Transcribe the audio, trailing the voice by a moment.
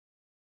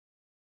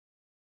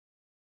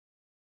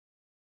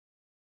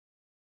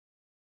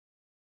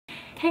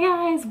Hey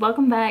guys,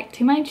 welcome back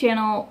to my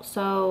channel.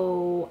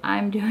 So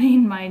I'm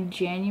doing my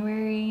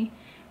January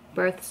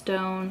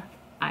birthstone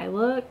eye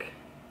look.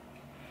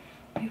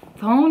 My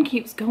phone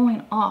keeps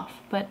going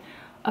off, but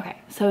okay,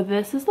 so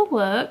this is the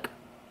look.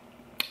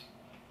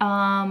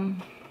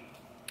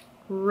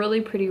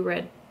 Really pretty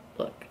red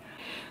look.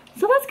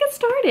 So let's get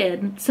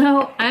started.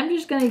 So I'm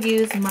just gonna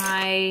use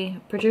my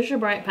Patricia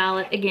Bright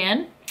palette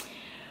again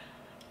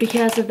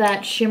because of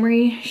that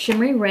shimmery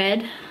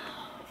red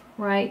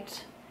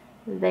right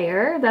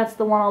there. That's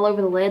the one all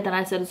over the lid that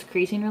I said is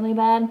creasing really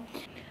bad.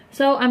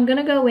 So I'm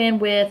gonna go in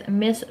with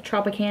Miss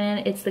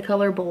Tropicana. It's the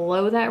color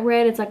below that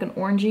red. It's like an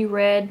orangey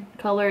red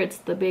color. It's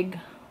the big,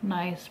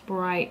 nice,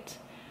 bright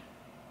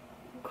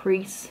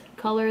crease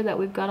color that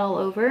we've got all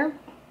over.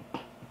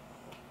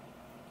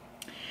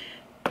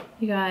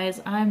 You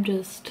guys, I'm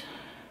just...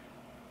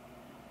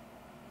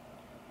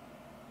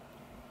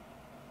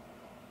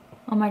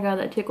 oh my god,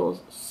 that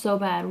tickles so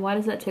bad. Why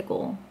does that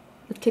tickle?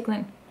 It's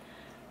tickling.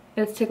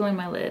 It's tickling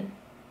my lid.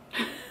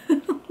 Why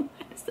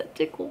does that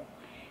tickle?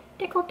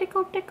 Tickle,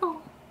 tickle,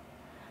 tickle.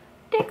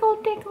 Tickle,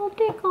 tickle,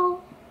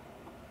 tickle.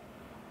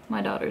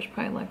 My daughter's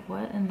probably like,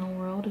 what in the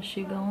world is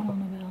she going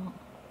on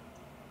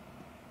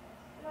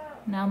about?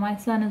 Now my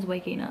son is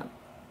waking up.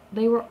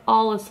 They were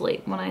all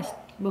asleep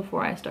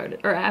before I started.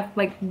 Or after,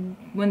 like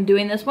when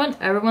doing this one,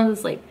 everyone's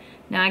asleep.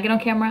 Now I get on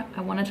camera,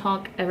 I want to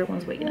talk,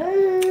 everyone's waking up.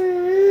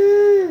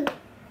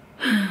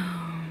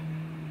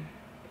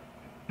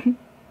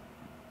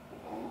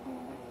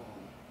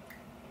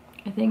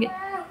 I think it...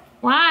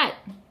 what?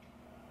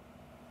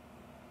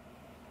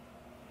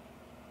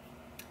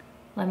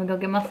 Let me go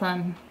get my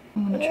son.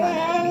 I'm gonna try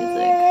that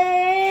music.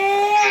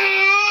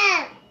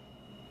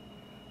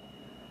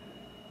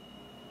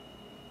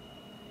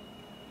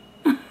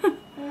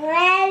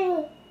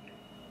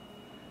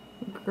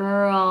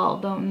 Girl,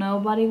 don't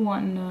nobody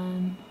want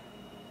none.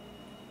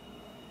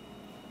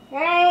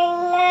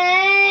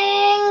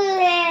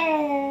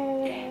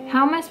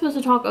 How am I supposed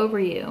to talk over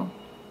you?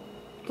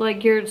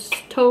 Like, you're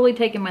totally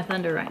taking my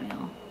thunder right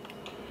now.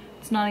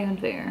 It's not even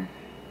fair.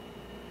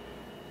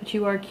 But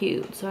you are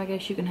cute, so I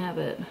guess you can have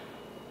it.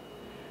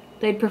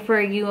 They'd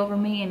prefer you over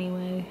me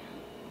anyway.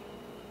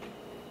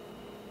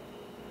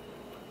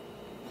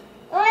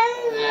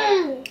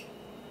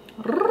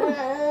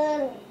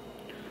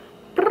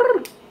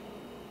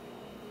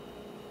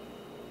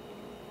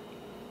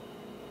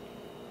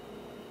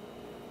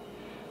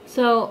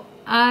 So,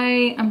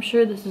 I'm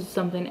sure this is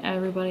something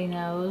everybody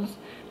knows,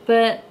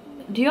 but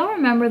do y'all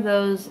remember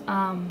those,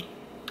 oh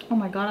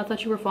my god, I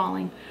thought you were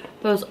falling.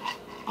 Those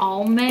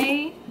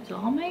Almay, is it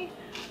Almay?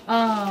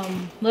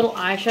 Little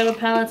eyeshadow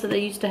palettes that they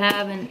used to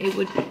have, and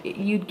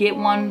you'd get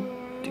one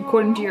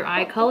according to your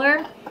eye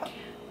color.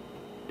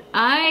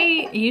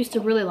 I used to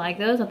really like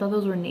those. I thought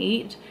those were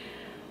neat.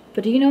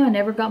 But do you know I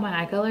never got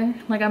my eye color?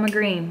 Like, I'm a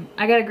green.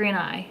 I got a green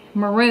eye.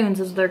 Maroons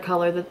is their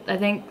color. That I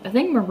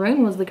think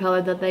maroon was the color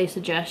that they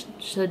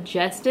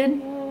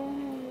suggested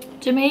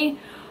to me.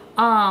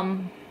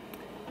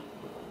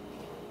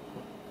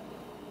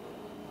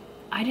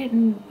 I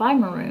didn't buy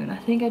maroon. I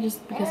think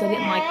because I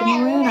didn't like the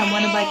maroon, I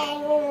wanted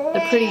like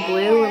the pretty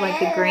blue or like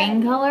the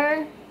green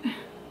color.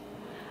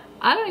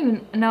 I don't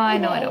even know. I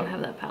know I don't have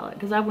that palette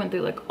because I went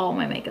through like all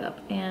my makeup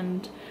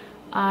and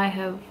I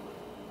have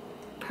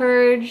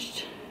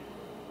purged.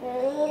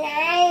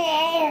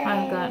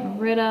 I've gotten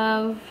rid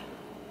of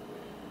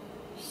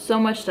so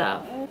much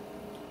stuff.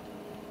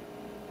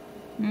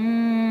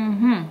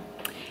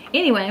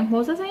 Anyway, what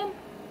was I saying?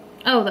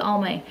 Oh, the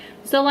Almay.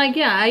 So like,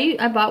 yeah,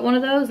 I bought one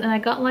of those and I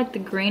got like the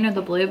green or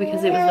the blue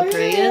because it was the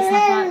prettiest. And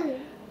I thought,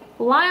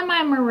 why am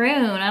I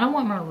maroon? I don't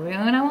want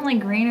maroon. I want like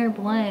green or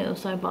blue.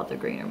 So I bought the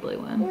green or blue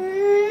one.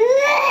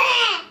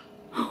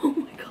 Oh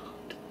my god.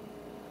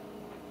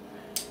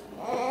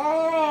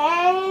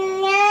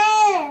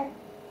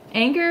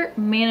 Anger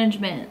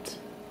management.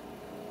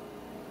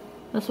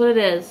 That's what it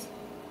is.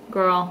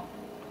 Girl.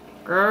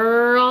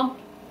 Girl.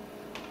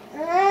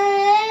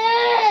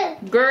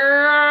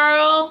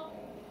 Girl.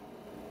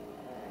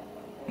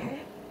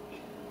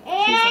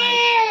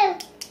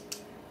 Like,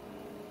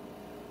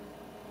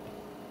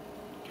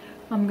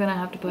 I'm gonna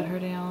have to put her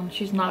down.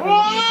 She's not gonna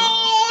let me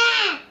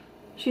talk.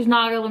 She's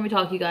not gonna let me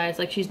talk, you guys.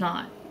 Like, she's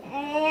not.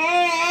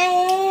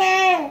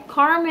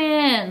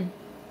 Carmen,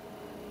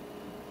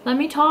 let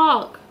me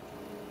talk.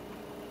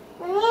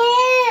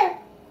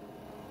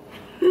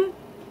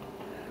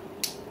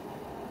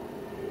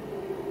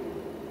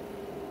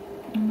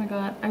 Oh my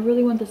god, I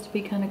really want this to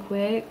be kind of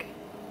quick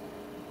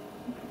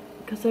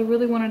because I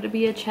really wanted to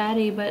be a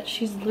chatty, but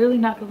she's literally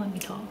not gonna let me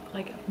talk.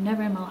 Like,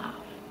 never in my life.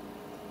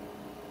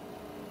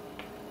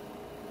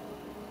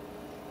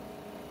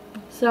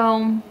 So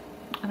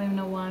I don't even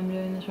know why I'm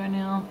doing this right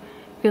now,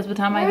 because by the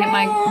time I get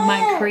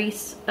my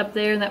crease up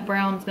there, that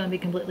brown's gonna be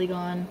completely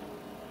gone.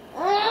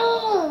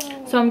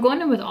 So I'm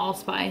going in with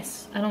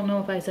allspice. I don't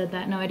know if I said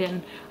that. No, I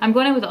didn't. I'm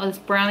going in with this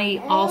brownie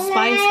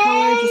allspice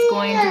color, just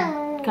going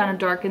to kind of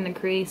darken the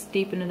crease,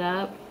 deepen it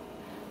up.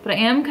 But I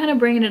am kind of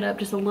bringing it up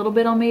just a little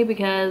bit on me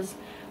because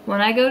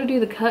when I go to do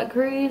the cut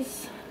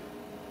crease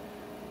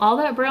All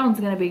that brown's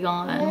gonna be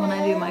gone when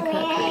I do my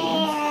cut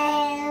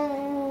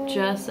crease.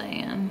 Just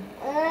saying.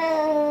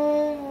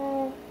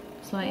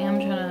 So I am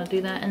trying to do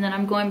that. And then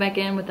I'm going back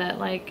in with that,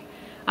 like,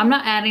 I'm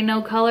not adding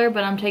no color,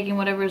 but I'm taking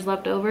whatever is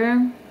left over.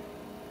 And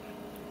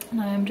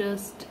I'm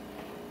just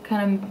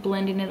kind of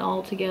blending it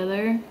all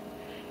together.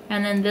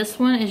 And then this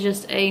one is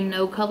just a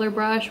no color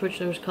brush, which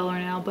there's color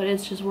now, but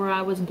it's just where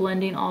I was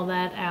blending all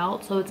that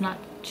out, so it's not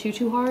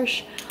too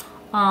harsh.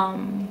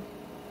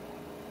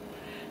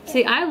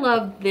 See, I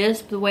love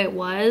this the way it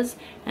was,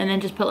 and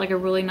then just put like a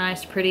really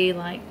nice, pretty,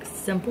 like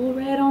simple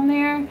red on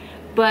there.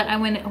 But I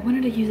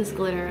wanted to use this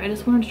glitter. I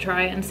just wanted to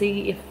try it and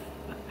see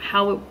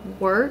how it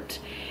worked.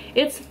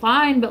 It's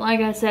fine, but like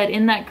I said,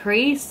 in that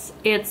crease,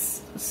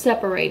 it's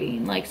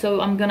separating. Like, so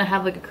I'm gonna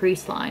have like a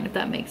crease line, if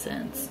that makes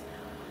sense.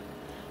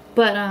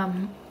 But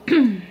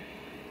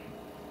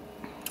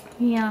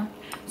yeah.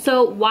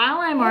 So while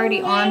I'm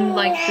already on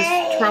like this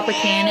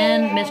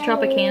Miss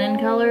Tropicana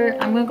color,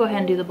 I'm gonna go ahead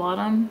and do the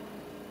bottom.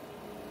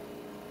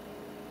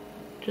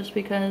 Just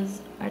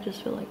because I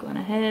just feel like going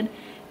ahead.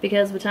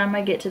 Because by the time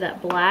I get to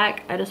that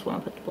black, I just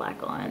want to put the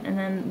black on. And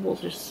then we'll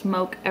just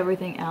smoke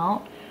everything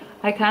out.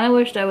 I kind of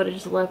wished I would have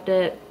just left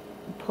it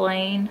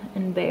plain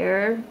and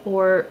bare.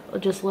 Or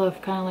just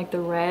left kind of like the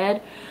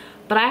red.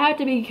 But I have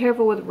to be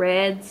careful with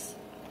reds.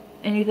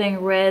 Anything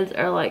reds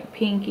are like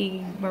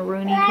pinky,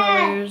 maroony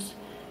colors.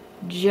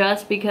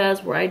 Just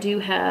because where I do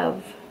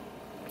have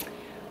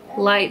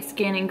light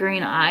skin and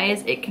green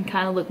eyes, it can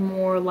kind of look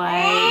more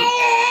like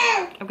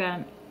I've got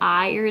an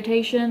eye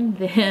irritation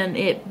than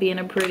it being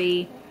a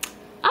pretty,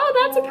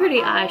 oh, that's a pretty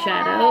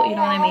eyeshadow, you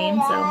know what I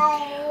mean?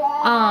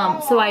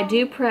 So I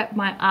do prep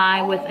my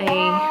eye with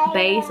a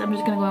base. I'm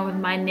just gonna go in with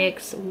my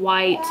NYX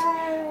white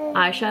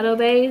eyeshadow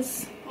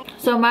base.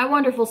 So my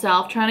wonderful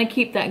self, trying to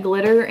keep that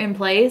glitter in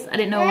place, I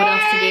didn't know what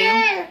else to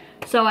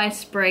do, so I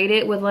sprayed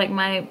it with like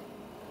my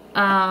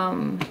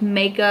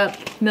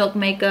milk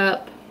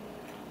makeup,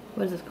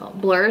 what is this called,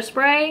 blur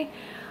spray,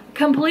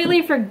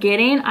 completely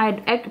forgetting I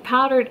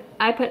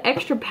put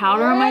extra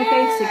powder on my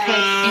face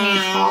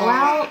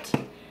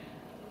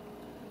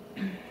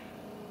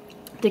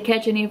to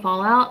catch any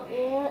fallout,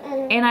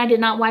 and I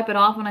did not wipe it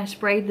off, and I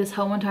sprayed this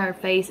whole entire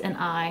face and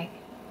eye,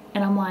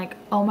 and I'm like,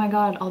 oh my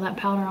god, all that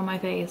powder on my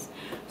face.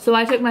 So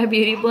I took my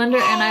beauty blender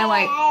and I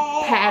like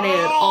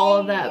patted all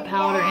of that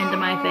powder into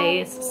my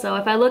face. So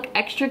if I look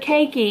extra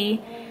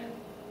cakey,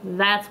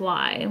 that's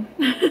why.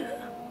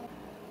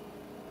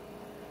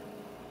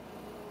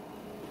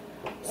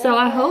 So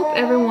I hope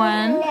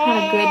everyone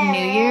had a good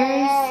New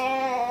Year's.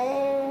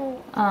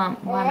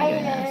 Why am I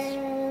doing this?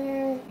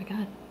 Oh my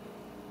god.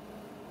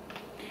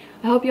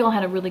 I hope you all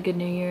had a really good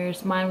New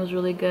Year's. Mine was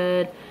really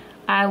good.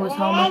 I was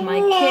home with my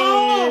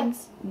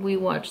kids. We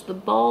watched the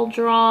ball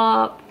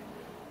drop.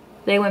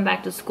 They went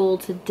back to school.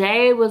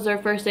 Today was their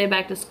first day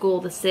back to school,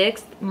 the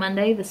 6th,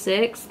 Monday the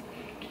 6th.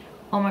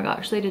 Oh my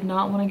gosh, they did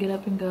not want to get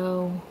up and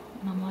go.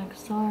 And I'm like,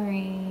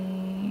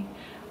 sorry.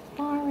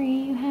 Sorry,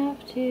 you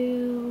have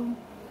to.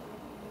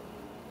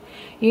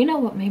 You know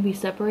what may be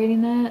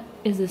separating that?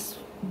 Is this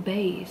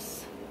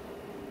base.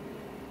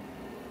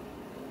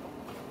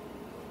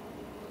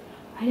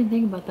 I didn't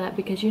think about that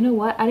because you know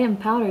what? I didn't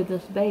powder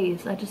this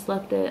base. I just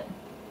left it.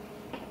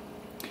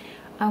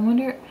 I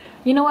wonder,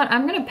 you know what?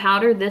 I'm going to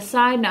powder this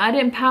side. Now, I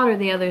didn't powder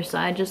the other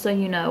side, just so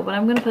you know, but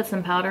I'm going to put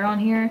some powder on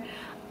here.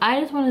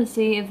 I just want to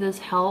see if this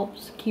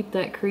helps keep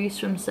that crease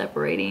from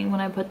separating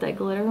when I put that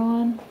glitter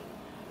on.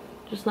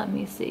 Just let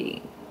me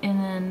see. And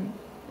then,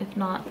 if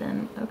not,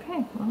 then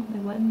okay. Well,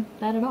 it wasn't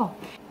that at all.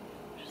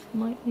 Just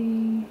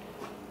lightly,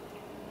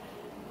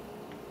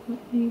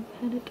 let me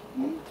pat it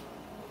on.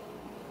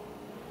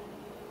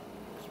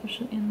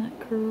 Especially in that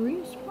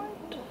crease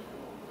part.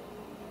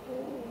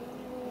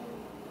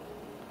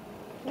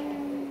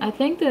 I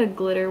think the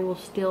glitter will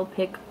still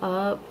pick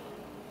up.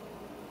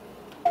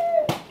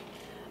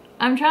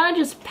 I'm trying to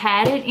just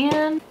pat it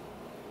in.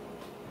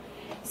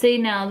 See,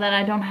 now that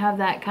I don't have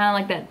that kind of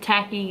like that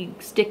tacky,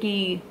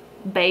 sticky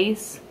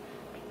base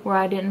where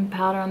I didn't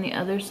powder on the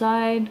other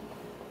side,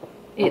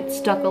 it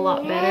stuck a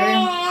lot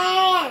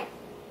better.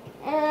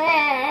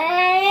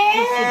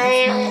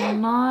 It's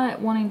not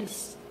wanting to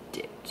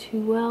stick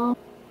too well.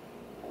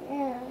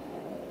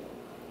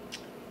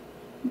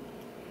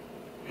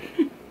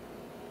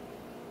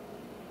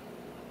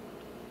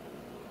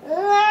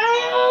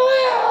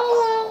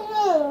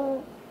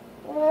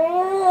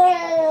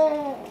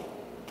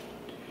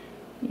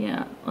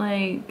 Yeah,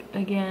 like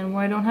again,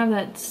 where I don't have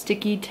that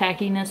sticky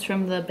tackiness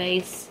from the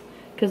base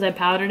because I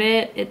powdered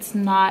it, it's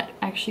not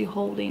actually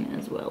holding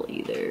as well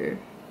either.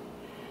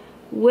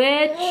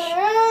 Which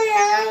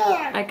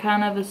I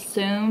kind of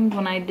assumed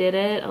when I did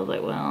it. I was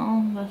like,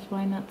 well, that's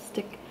why not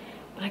stick.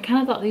 But I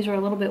kind of thought these were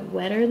a little bit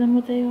wetter than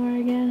what they are,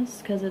 I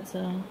guess, because it's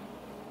a,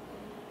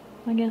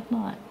 I guess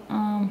not.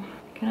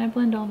 Can I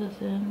blend all this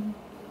in?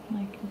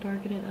 Like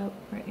darken it up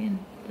right in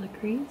the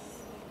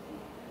crease?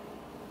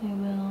 I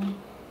will.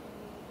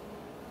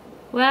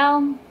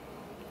 Well,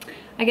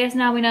 I guess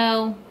now we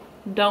know,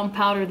 don't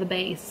powder the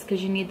base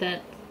because you need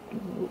that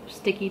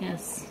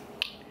stickiness.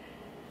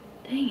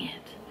 Dang it.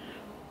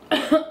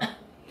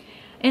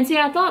 And see,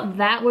 I thought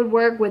that would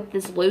work with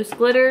this loose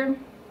glitter,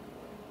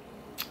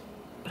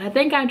 but I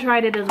think I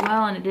tried it as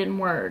well and it didn't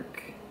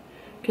work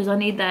because I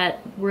need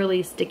that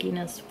really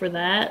stickiness for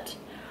that.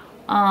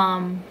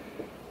 Dang,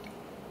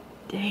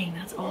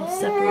 that's all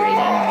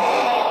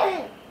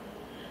separating.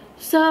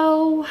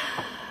 So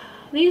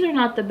these are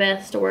not the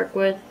best to work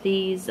with.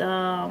 These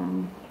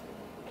oh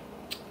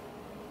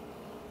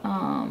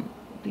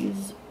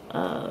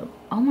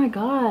my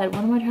god,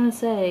 what am I trying to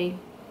say?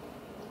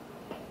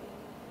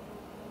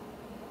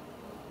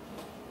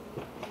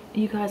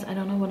 You guys, I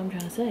don't know what I'm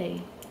trying to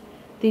say.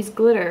 These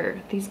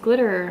glitter,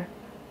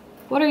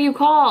 what are you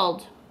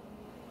called?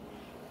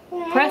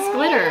 Pressed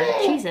glitter,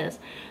 Jesus.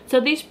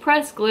 So these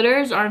pressed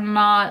glitters are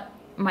not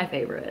my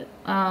favorite.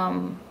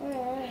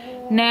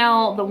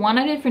 Now the one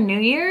I did for New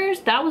Year's,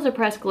 that was a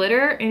pressed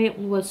glitter and it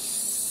was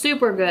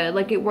super good.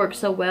 Like, it worked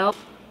so well.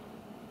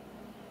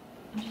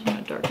 I'm just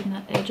gonna darken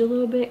that edge a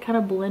little bit, kind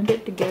of blend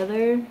it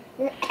together.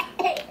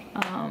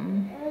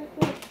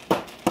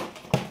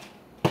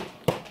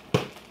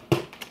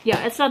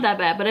 Yeah, it's not that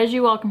bad, but as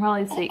you all can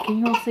probably see, can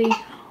you all see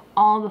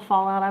all the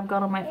fallout I've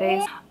got on my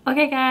face?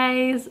 Okay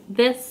guys,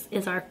 this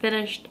is our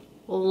finished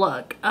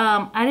look.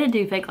 I didn't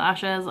do fake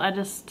lashes. I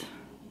just,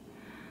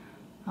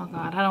 oh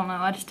god, I don't know.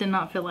 I just did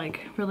not feel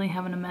like really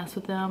having to mess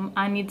with them.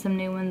 I need some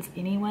new ones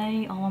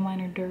anyway. All of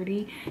mine are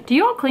dirty. Do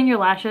you all clean your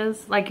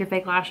lashes, like your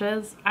fake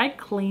lashes? I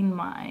clean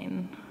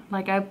mine.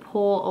 Like, I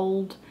pull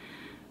old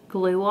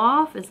glue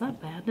off. Is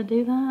that bad to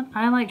do that?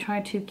 I like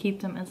try to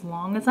keep them as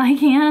long as I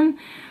can.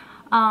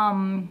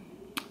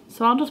 So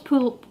I'll just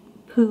pull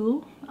the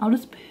glue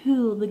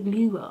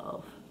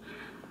off.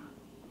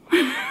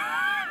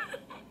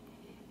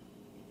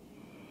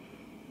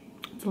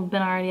 It's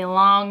been already a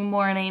long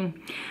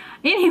morning.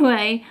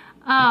 Anyway,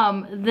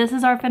 this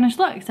is our finished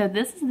look. So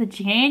this is the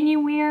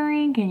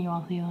January, can you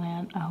all see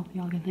that? I hope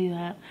y'all can see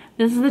that.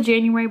 This is the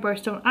January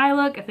Birthstone eye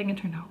look. I think it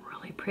turned out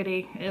really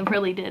pretty. It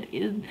really did.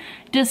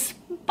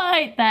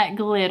 Despite that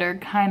glitter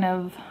kind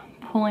of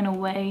pulling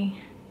away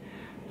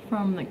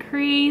from the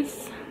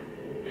crease,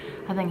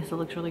 I think it still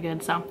looks really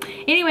good. So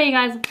anyway, you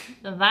guys,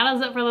 that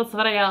is it for this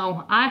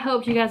video. I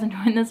hope you guys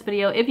enjoyed this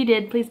video. If you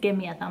did, please give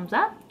me a thumbs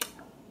up.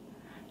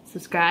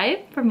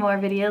 Subscribe for more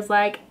videos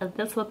like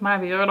this with my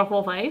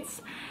beautiful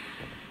face.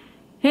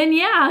 And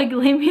yeah,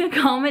 leave me a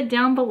comment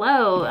down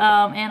below.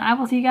 And I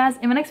will see you guys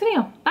in my next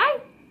video. Bye.